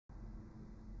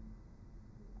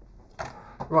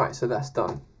Right, so that's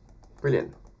done.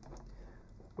 Brilliant.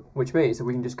 Which means that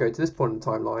we can just go to this point in the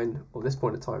timeline or this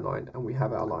point in the timeline and we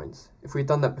have our lines. If we'd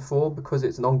done that before, because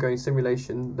it's an ongoing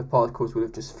simulation, the particles would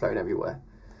have just flown everywhere.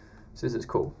 So this is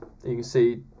cool. You can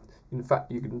see, in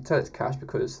fact, you can tell it's cache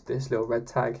because this little red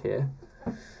tag here,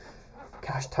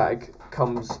 cache tag,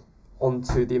 comes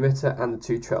onto the emitter and the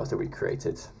two trails that we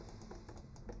created.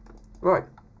 Right,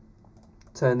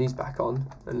 turn these back on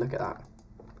and look at that.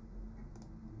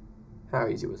 How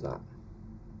easy was that?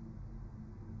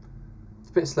 It's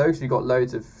a bit slow because we've got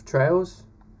loads of trails,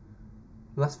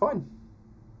 and that's fine.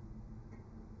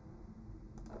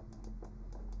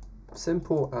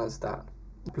 Simple as that.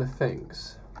 A couple of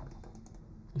things.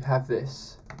 You have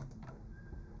this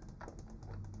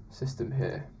system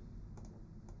here.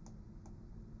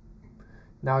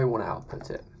 Now we want to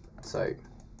output it. So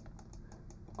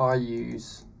I've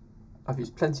used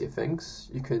plenty of things.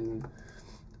 You can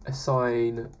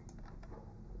assign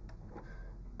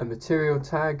a material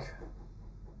tag,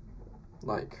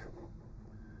 like,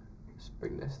 let's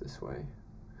bring this way.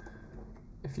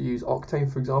 If you use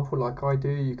Octane, for example, like I do,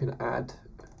 you can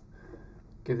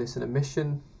give this an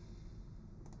emission.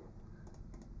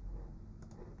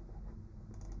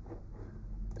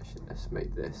 Let's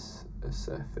make this a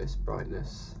surface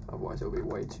brightness, otherwise it'll be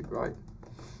way too bright.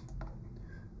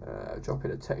 Drop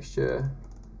in a texture,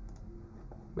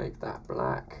 make that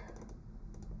black.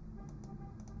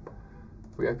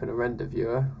 If we open a render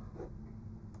viewer,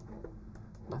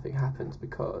 nothing happens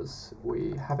because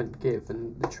we haven't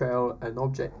given the trail an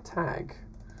object tag.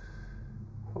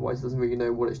 Otherwise it doesn't really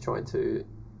know what it's trying to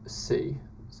see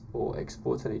or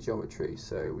export any geometry.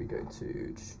 So we go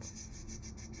to,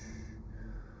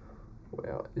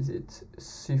 where is it?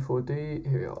 C4D,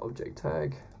 here we are, object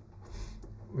tag.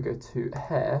 We go to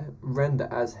hair, render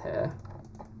as hair.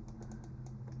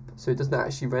 So it doesn't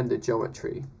actually render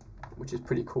geometry, which is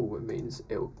pretty cool. It means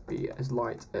it'll be as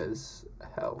light as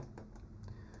hell.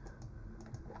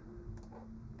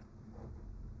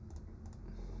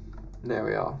 There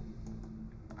we are.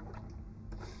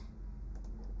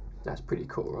 That's pretty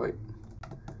cool, right?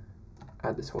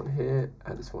 Add this one here,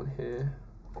 add this one here.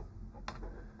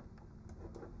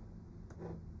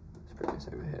 Let's bring this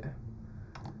over here.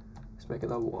 Let's make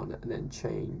another one and then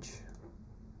change.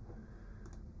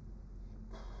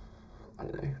 I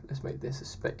don't know, let's make this a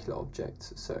specular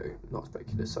object. So, not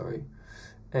specular, sorry.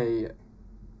 A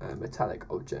metallic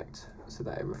object so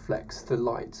that it reflects the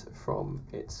light from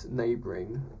its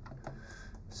neighbouring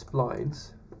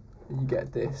splines. And you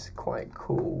get this quite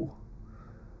cool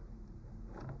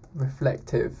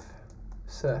reflective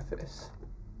surface.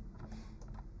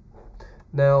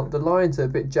 Now the lines are a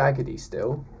bit jaggedy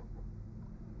still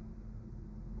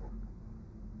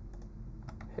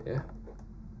here,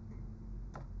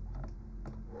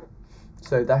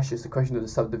 so that's just a question of the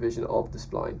subdivision of the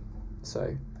spline.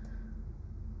 So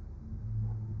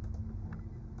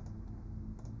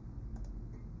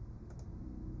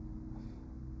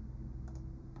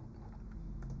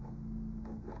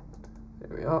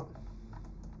there we are.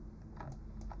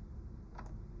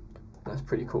 That's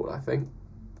pretty cool, I think.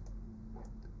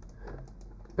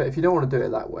 But if you don't want to do it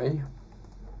that way,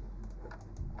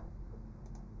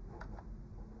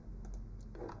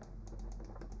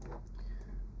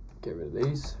 get rid of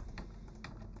these.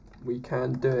 We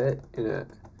can do it in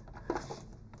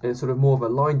a sort of more of a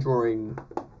line drawing,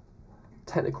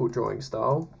 technical drawing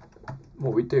style.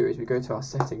 What we do is we go to our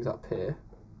settings up here,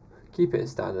 keep it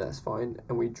as standard, that's fine,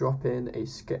 and we drop in a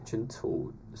Sketch and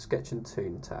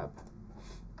Toon tab.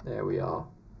 There we are.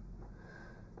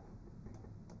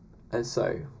 And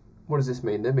so, what does this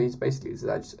mean? That means basically it's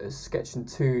a Sketch and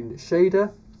Toon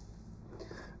shader,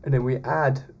 and then we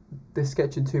add this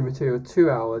Sketch and Toon material to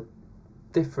our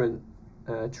different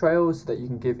trails so that you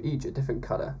can give each a different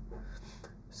colour.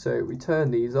 So we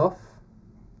turn these off,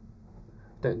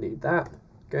 don't need that.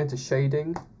 Go into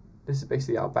shading, this is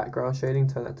basically our background shading,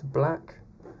 turn that to black.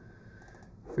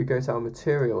 If we go to our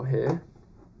material here,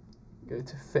 go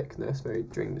to thickness, maybe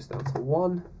bring this down to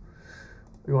 1.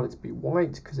 We want it to be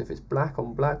white because if it's black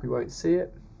on black we won't see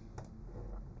it.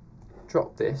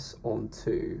 Drop this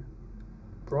onto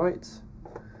bright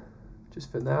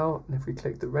just for now, and if we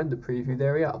click the render preview,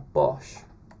 there we are, bosh,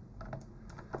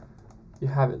 you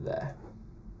have it there.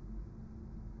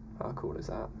 How cool is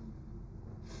that?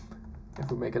 If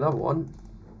we make another one,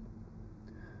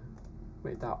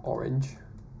 make that orange,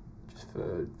 just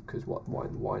for, because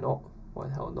why not? Why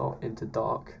the hell not? Into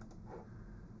dark.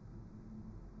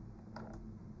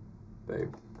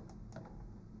 Boom.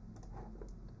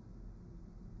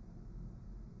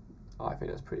 I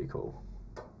think that's pretty cool.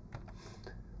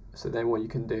 So then what you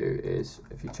can do is,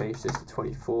 if you change this to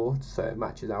 24 so it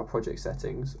matches our project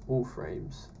settings, all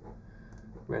frames,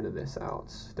 render this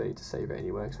out. Don't need to save it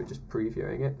anywhere because we're just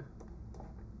previewing it.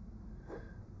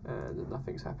 And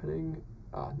nothing's happening.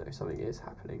 Ah, no, something is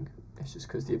happening. It's just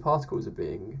because the particles are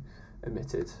being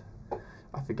emitted.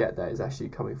 I forget that it's actually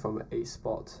coming from a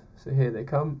spot. So here they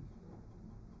come.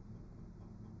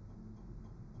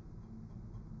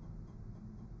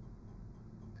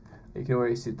 You can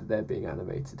already see that they're being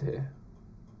animated here.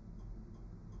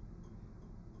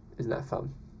 Isn't that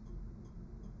fun?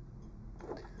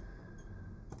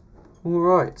 All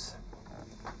right.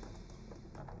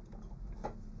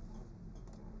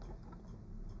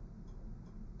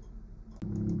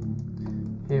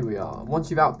 Here we are.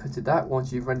 Once you've outputted that,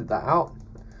 once you've rendered that out,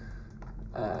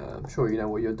 I'm sure you know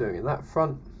what you're doing in that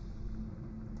front.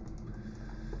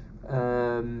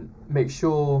 Make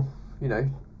sure, you know,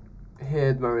 here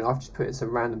at the moment I've just put in some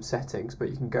random settings, but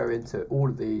you can go into all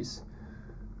of these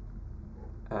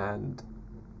and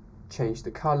change the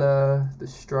color, the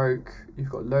stroke. You've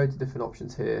got loads of different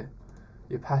options here.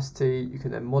 The opacity, you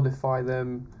can then modify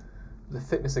them. The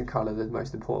thickness and color, the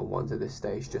most important ones at this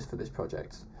stage just for this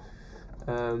project.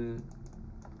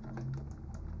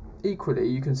 Equally,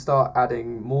 you can start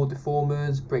adding more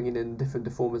deformers, bringing in different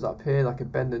deformers up here, like a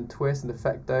bend and twist, and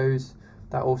affect those.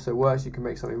 That also works. You can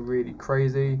make something really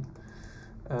crazy.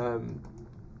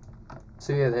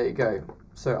 So yeah, there you go.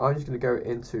 So I'm just going to go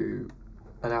into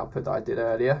an output that I did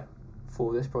earlier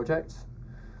for this project,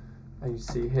 and you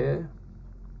see here,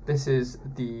 this is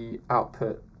the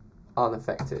output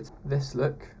unaffected. This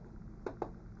look,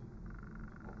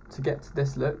 to get to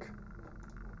this look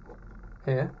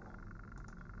here,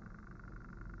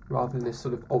 rather than this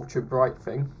sort of ultra bright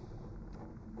thing,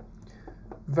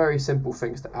 very simple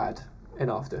things to add in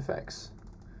After Effects.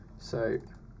 So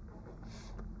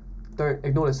don't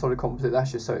ignore the solid composite,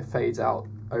 that's just so it fades out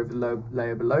over the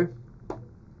layer below.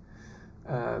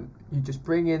 You just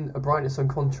bring in a brightness and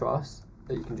contrast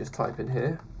that you can just type in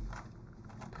here.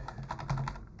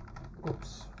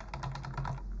 Oops.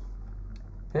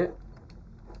 Here.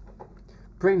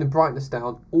 Bring the brightness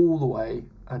down all the way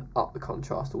and up the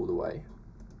contrast all the way.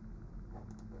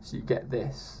 So you get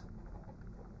this.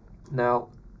 Now,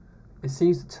 it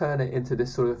seems to turn it into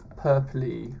this sort of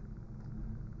purpley.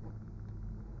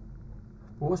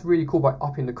 But what's really cool by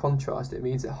upping the contrast, it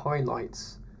means it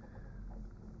highlights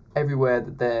everywhere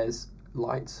that there's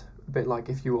light, a bit like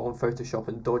if you were on Photoshop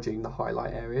and dodging the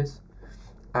highlight areas,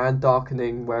 and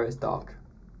darkening where it's dark.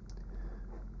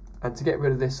 And to get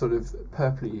rid of this sort of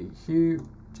purpley hue,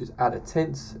 just add a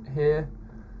tint here,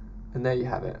 and there you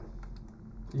have it.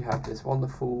 You have this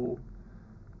wonderful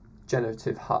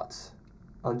Generative Hut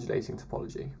undulating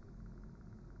topology.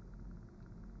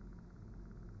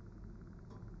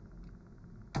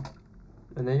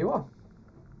 And there you are.